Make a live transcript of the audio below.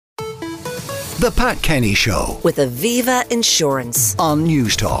The Pat Kenny Show with Aviva Insurance on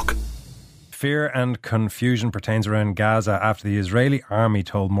News Talk. Fear and confusion pertains around Gaza after the Israeli army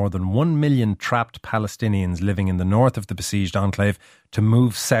told more than 1 million trapped Palestinians living in the north of the besieged enclave to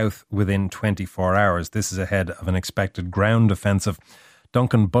move south within 24 hours. This is ahead of an expected ground offensive.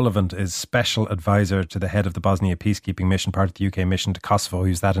 Duncan Bullivant is Special Advisor to the head of the Bosnia peacekeeping mission, part of the UK mission to Kosovo.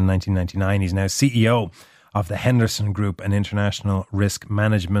 He was that in 1999. He's now CEO of the Henderson Group, an international risk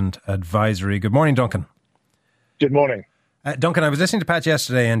management advisory. Good morning, Duncan. Good morning. Duncan, I was listening to Pat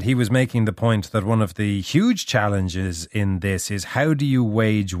yesterday and he was making the point that one of the huge challenges in this is how do you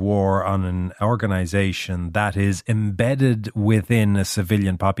wage war on an organisation that is embedded within a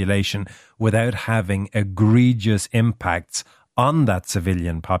civilian population without having egregious impacts on that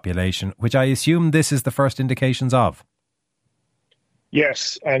civilian population, which I assume this is the first indications of.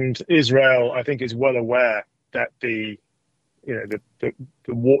 Yes, and Israel, I think, is well aware that the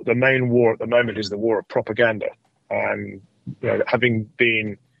main war at the moment is the war of propaganda. Having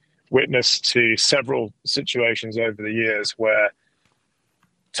been witness to several situations over the years where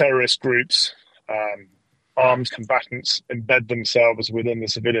terrorist groups, armed combatants, embed themselves within the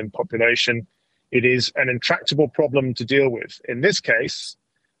civilian population, it is an intractable problem to deal with. In this case,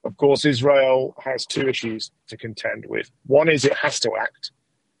 of course, Israel has two issues to contend with. One is it has to act.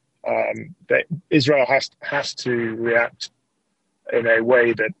 Israel has to react in a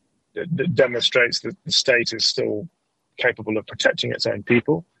way that demonstrates that the state is still capable of protecting its own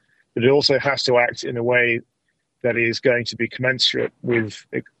people, but it also has to act in a way that is going to be commensurate with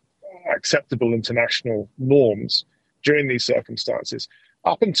acceptable international norms during these circumstances.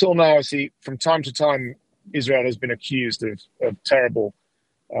 Up until now, from time to time, Israel has been accused of terrible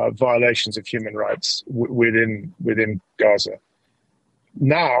violations of human rights within Gaza.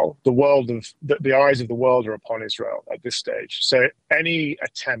 Now, the eyes of the world are upon Israel at this stage. So any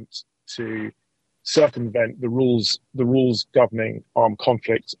attempt to circumvent the rules governing armed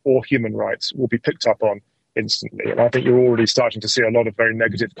conflict or human rights will be picked up on instantly. And I think you're already starting to see a lot of very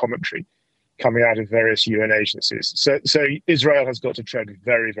negative commentary coming out of various UN agencies. So Israel has got to tread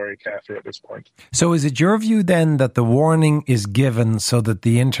very, very carefully at this point. So is it your view then that the warning is given so that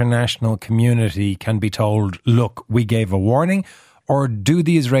the international community can be told, look, we gave a warning? Or do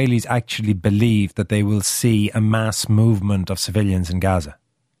the Israelis actually believe that they will see a mass movement of civilians in Gaza?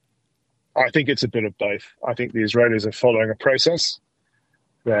 I think it's a bit of both. I think the Israelis are following a process.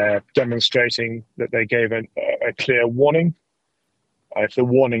 They're demonstrating that they gave a clear warning. If the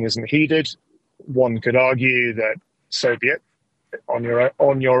warning isn't heeded, one could argue that so be it.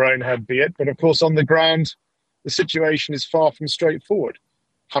 On your own head be it. But of course, on the ground, the situation is far from straightforward.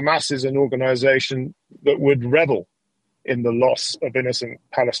 Hamas is an organization that would revel in the loss of innocent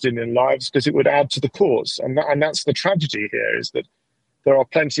Palestinian lives because it would add to the cause. And that's the tragedy here, is that there are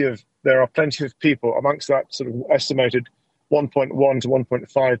plenty of people amongst that sort of estimated 1.1 to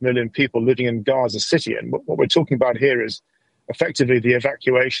 1.5 million people living in Gaza City. And what we're talking about here is effectively the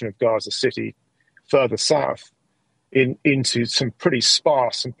evacuation of Gaza City further south into some pretty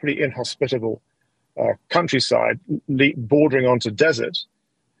sparse and pretty inhospitable countryside bordering onto desert.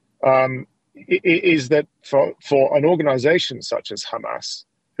 Is that for an organization such as Hamas,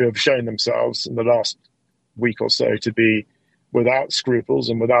 who have shown themselves in the last week or so to be without scruples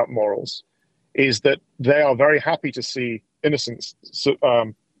and without morals, is that they are very happy to see innocent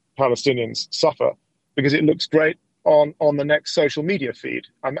Palestinians suffer because it looks great on the next social media feed.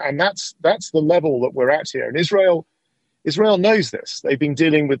 And that's the level that we're at here. And Israel knows this. They've been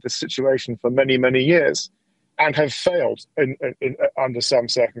dealing with this situation for many, many years and have failed under some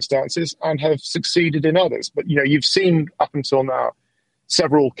circumstances and have succeeded in others. But, you've seen up until now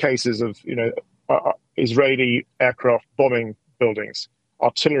several cases of, Israeli aircraft bombing buildings,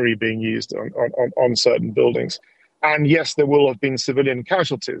 artillery being used on certain buildings. And yes, there will have been civilian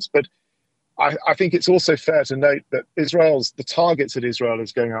casualties, but I think it's also fair to note that the targets that Israel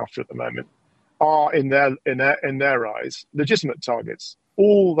is going after at the moment are in their eyes legitimate targets.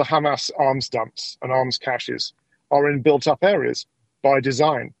 All the Hamas arms dumps and arms caches are in built-up areas by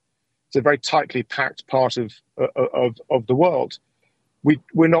design. It's a very tightly packed part of the world.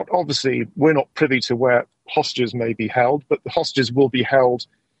 We're not privy to where hostages may be held, but the hostages will be held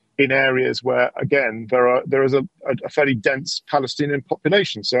in areas where, again, there is a fairly dense Palestinian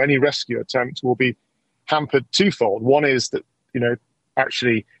population. So any rescue attempt will be hampered twofold. One is that,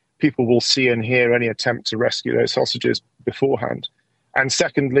 actually people will see and hear any attempt to rescue those hostages beforehand. And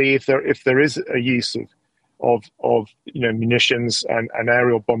secondly, if there is a use of munitions and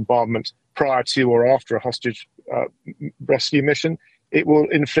aerial bombardment prior to or after a hostage rescue mission, it will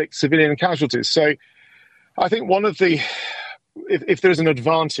inflict civilian casualties. So I think one of the if there's an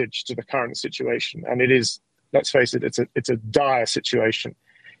advantage to the current situation, and it is, let's face it, it's a dire situation,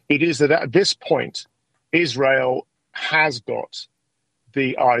 it is that at this point, Israel has got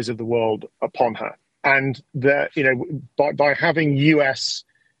the eyes of the world upon her. And by having US,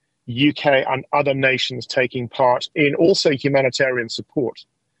 UK, and other nations taking part in also humanitarian support,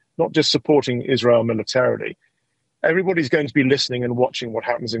 not just supporting Israel militarily, everybody's going to be listening and watching what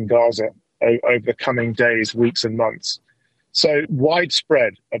happens in Gaza over the coming days, weeks, and months. So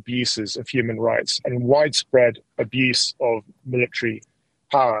widespread abuses of human rights and widespread abuse of military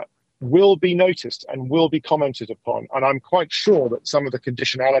power will be noticed and will be commented upon. And I'm quite sure that some of the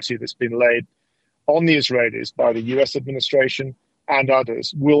conditionality that's been laid on the Israelis by the US administration and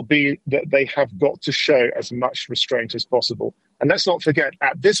others will be that they have got to show as much restraint as possible. And let's not forget,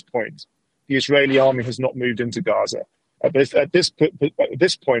 at this point, the Israeli army has not moved into Gaza. At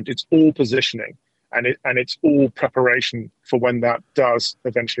this point, it's all positioning, and it's all preparation for when that does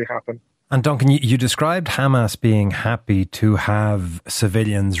eventually happen. And Duncan, you described Hamas being happy to have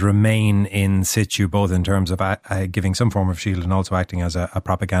civilians remain in situ, both in terms of giving some form of shield and also acting as a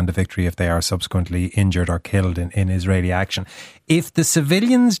propaganda victory if they are subsequently injured or killed in Israeli action. If the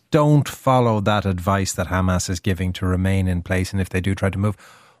civilians don't follow that advice that Hamas is giving to remain in place, and if they do try to move,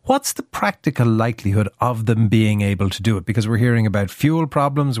 what's the practical likelihood of them being able to do it? Because we're hearing about fuel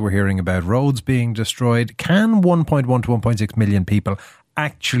problems, we're hearing about roads being destroyed. Can 1.1 to 1.6 million people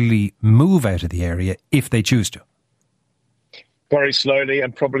actually move out of the area if they choose to? Very slowly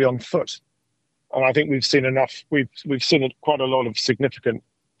and probably on foot. And I think we've seen enough. We've seen quite a lot of significant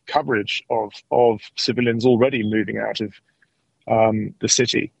coverage of civilians already moving out of the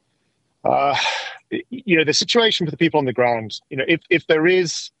city. The situation for the people on the ground, if there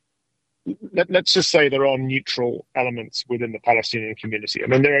is, let's just say there are neutral elements within the Palestinian community. I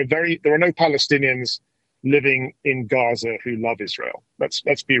mean, there are no Palestinians living in Gaza who love Israel.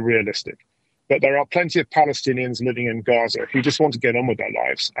 Let's be realistic. But there are plenty of Palestinians living in Gaza who just want to get on with their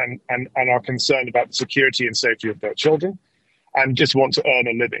lives and are concerned about the security and safety of their children and just want to earn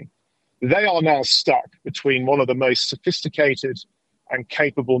a living. They are now stuck between one of the most sophisticated and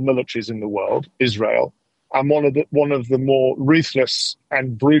capable militaries in the world, Israel, and one of the more ruthless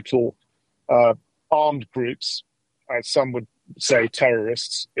and brutal armed groups, as some would say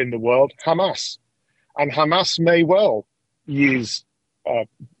terrorists in the world, Hamas. And Hamas may well use terror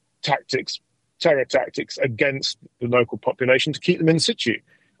tactics against the local population to keep them in situ.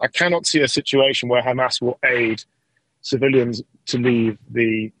 I cannot see a situation where Hamas will aid civilians to leave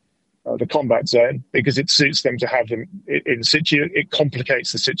the combat zone because it suits them to have them in situ. It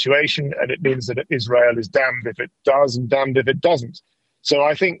complicates the situation, and it means that Israel is damned if it does and damned if it doesn't. So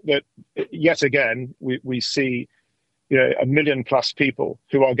I think that yet again we see 1 million plus people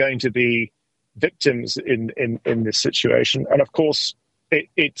who are going to be victims in this situation, and of course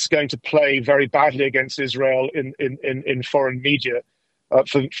it's going to play very badly against Israel in foreign media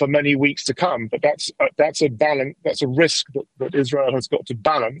for many weeks to come. But that's a risk that Israel has got to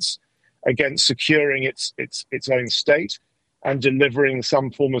balance against securing its own state and delivering some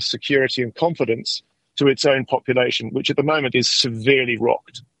form of security and confidence to its own population, which at the moment is severely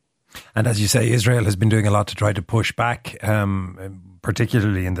rocked. And as you say, Israel has been doing a lot to try to push back,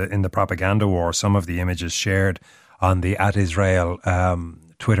 particularly in the propaganda war. Some of the images shared on the @Israel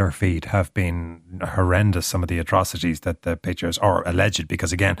Twitter feed have been horrendous. Some of the atrocities that the pictures are alleged,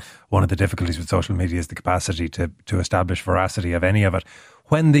 because again, one of the difficulties with social media is the capacity to establish veracity of any of it.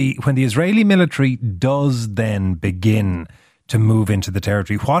 When the Israeli military does then begin to move into the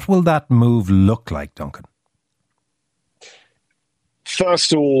territory, what will that move look like, Duncan?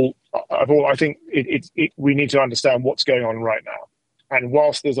 First of all, I think we need to understand what's going on right now. And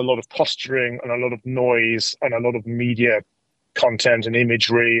whilst there's a lot of posturing and a lot of noise and a lot of media content and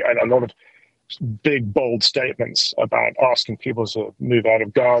imagery and a lot of big, bold statements about asking people to move out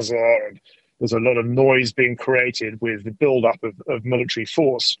of Gaza, and there's a lot of noise being created with the build-up of military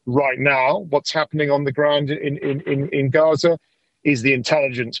force. Right now, what's happening on the ground in Gaza is the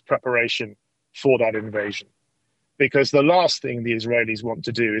intelligence preparation for that invasion. Because the last thing the Israelis want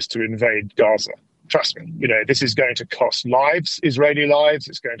to do is to invade Gaza. Trust me, this is going to cost lives, Israeli lives.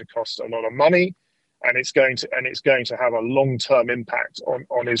 It's going to cost a lot of money, and it's going to have a long-term impact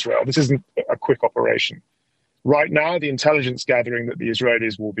on Israel. This isn't a quick operation. Right now, the intelligence gathering that the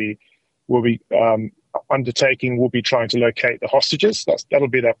Israelis will be undertaking will be trying to locate the hostages. That'll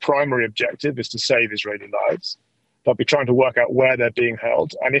be their primary objective, is to save Israeli lives. They'll be trying to work out where they're being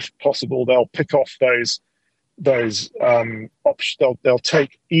held, and if possible, they'll pick off those options. They'll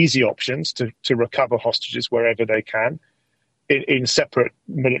take easy options to recover hostages wherever they can. in separate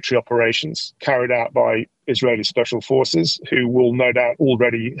military operations carried out by Israeli special forces, who will no doubt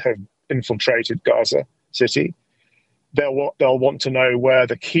already have infiltrated Gaza City. They'll want to know where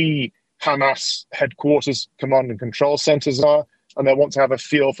the key Hamas headquarters, command and control centers are, and they'll want to have a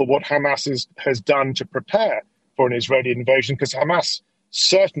feel for what Hamas has done to prepare for an Israeli invasion, because Hamas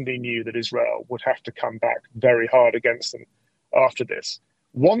certainly knew that Israel would have to come back very hard against them after this.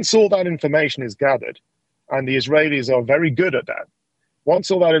 Once all that information is gathered, and the Israelis are very good at that, once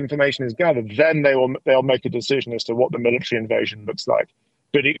all that information is gathered, then they'll make a decision as to what the military invasion looks like.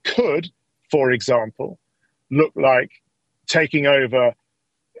 But it could, for example, look like taking over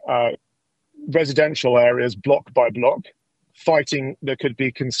residential areas block by block, fighting. There could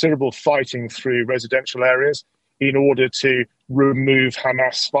be considerable fighting through residential areas in order to remove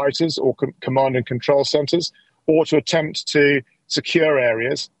Hamas fighters or command and control centers, or to attempt to secure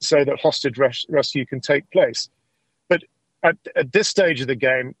areas so that hostage rescue can take place. But at this stage of the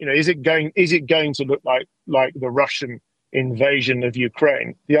game, is it going to look like the Russian invasion of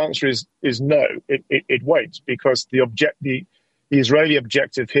Ukraine? The answer is no. It won't, because the Israeli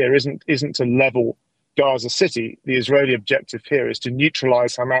objective here isn't to level Gaza City. The Israeli objective here is to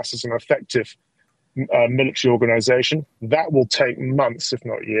neutralize Hamas as an effective military organization. That will take months, if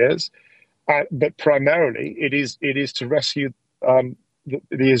not years. But primarily, it is to rescue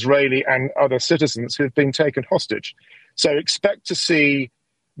the Israeli and other citizens who have been taken hostage. So expect to see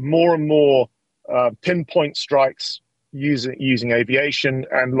more and more pinpoint strikes using aviation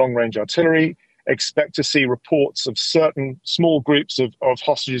and long-range artillery. Expect to see reports of certain small groups of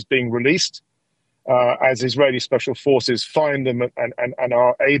hostages being released as Israeli special forces find them and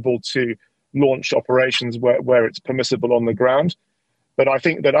are able to launch operations where it's permissible on the ground. But I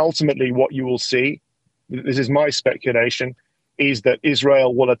think that ultimately what you will see, this is my speculation, is that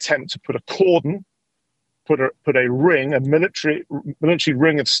Israel will attempt to put a cordon, put a ring, a military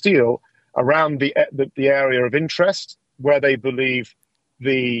ring of steel around the area of interest, where they believe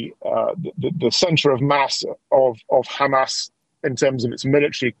the center of mass of Hamas in terms of its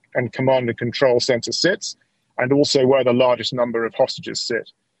military and command and control center sits, and also where the largest number of hostages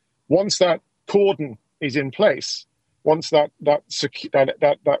sit. Once that cordon is in place, once that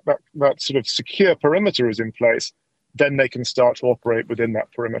sort of secure perimeter is in place, then they can start to operate within that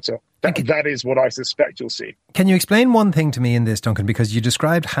perimeter. That is what I suspect you'll see. Can you explain one thing to me in this, Duncan? Because you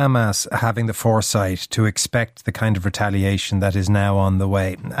described Hamas having the foresight to expect the kind of retaliation that is now on the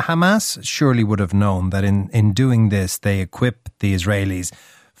way. Hamas surely would have known that in doing this, they equip the Israelis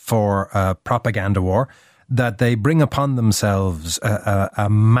for a propaganda war, that they bring upon themselves a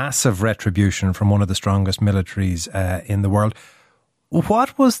massive retribution from one of the strongest militaries in the world.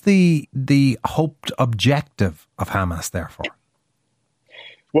 What was the hoped objective of Hamas, therefore?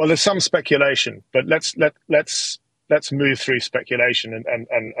 Well, there's some speculation, but let's move through speculation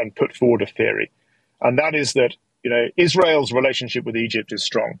and put forward a theory, and that is that Israel's relationship with Egypt is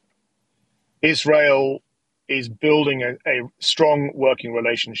strong. Israel is building a strong working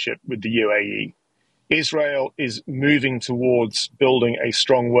relationship with the UAE. Israel is moving towards building a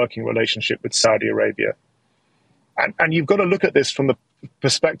strong working relationship with Saudi Arabia. And you've got to look at this from the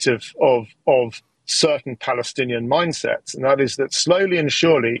perspective of certain Palestinian mindsets, and that is that slowly and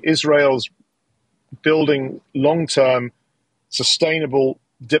surely Israel's building long-term, sustainable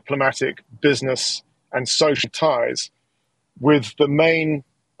diplomatic, business and social ties with the main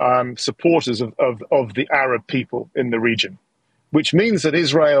supporters of the Arab people in the region, which means that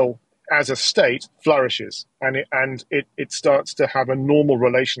Israel as a state flourishes and it starts to have a normal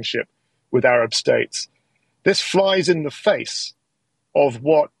relationship with Arab states. This flies in the face of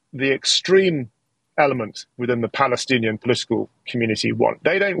what the extreme element within the Palestinian political community want.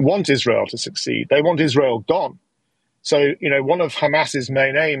 They don't want Israel to succeed. They want Israel gone. So, one of Hamas's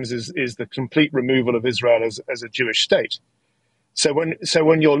main aims is the complete removal of Israel as a Jewish state. So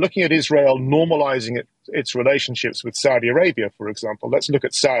when you're looking at Israel normalizing its relationships with Saudi Arabia, for example, let's look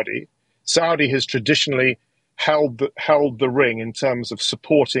at Saudi. Saudi has traditionally held the ring in terms of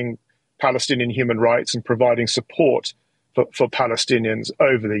supporting Palestinian human rights and providing support for Palestinians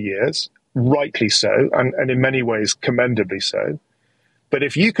over the years, rightly so, and in many ways commendably so. But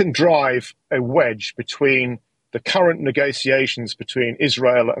if you can drive a wedge between the current negotiations between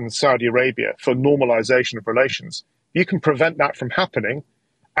Israel and Saudi Arabia for normalization of relations, you can prevent that from happening.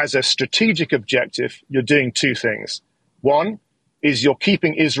 As a strategic objective, you're doing two things. One is you're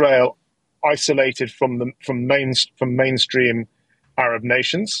keeping Israel isolated from mainstream Arab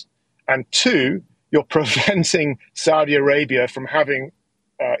nations. And two, you're preventing Saudi Arabia from having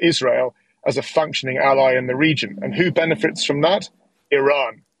Israel as a functioning ally in the region. And who benefits from that?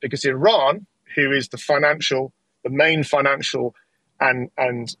 Iran. Because Iran, who is the financial the main financial and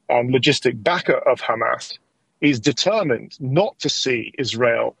logistic backer of Hamas, is determined not to see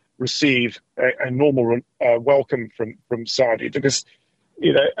Israel receive a normal welcome from Saudi, because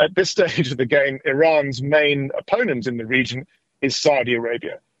at this stage of the game, Iran's main opponent in the region is Saudi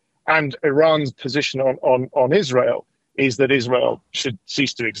Arabia, and Iran's position on Israel is that Israel should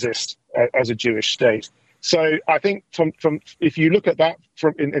cease to exist as a Jewish state. So I think from if you look at that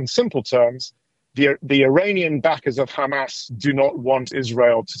in simple terms, the Iranian backers of Hamas do not want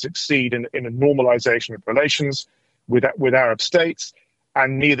Israel to succeed in a normalization of relations with Arab states,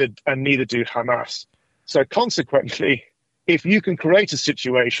 and neither do Hamas. So consequently, if you can create a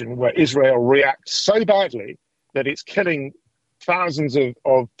situation where Israel reacts so badly that it's killing thousands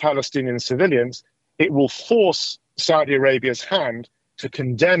of Palestinian civilians, it will force Saudi Arabia's hand to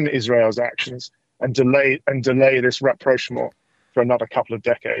condemn Israel's actions and delay this rapprochement for another couple of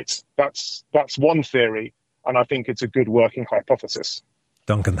decades. That's one theory, and I think it's a good working hypothesis.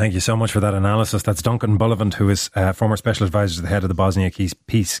 Duncan, thank you so much for that analysis. That's Duncan Bullivant, who is former special advisor to the head of the Bosnia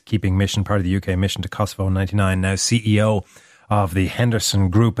peacekeeping mission, part of the UK mission to Kosovo in 1999, now CEO of the Henderson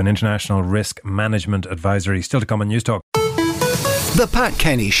Group, an international risk management advisory. Still to come on News Talk. The Pat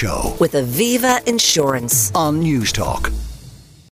Kenny Show with Aviva Insurance on News Talk.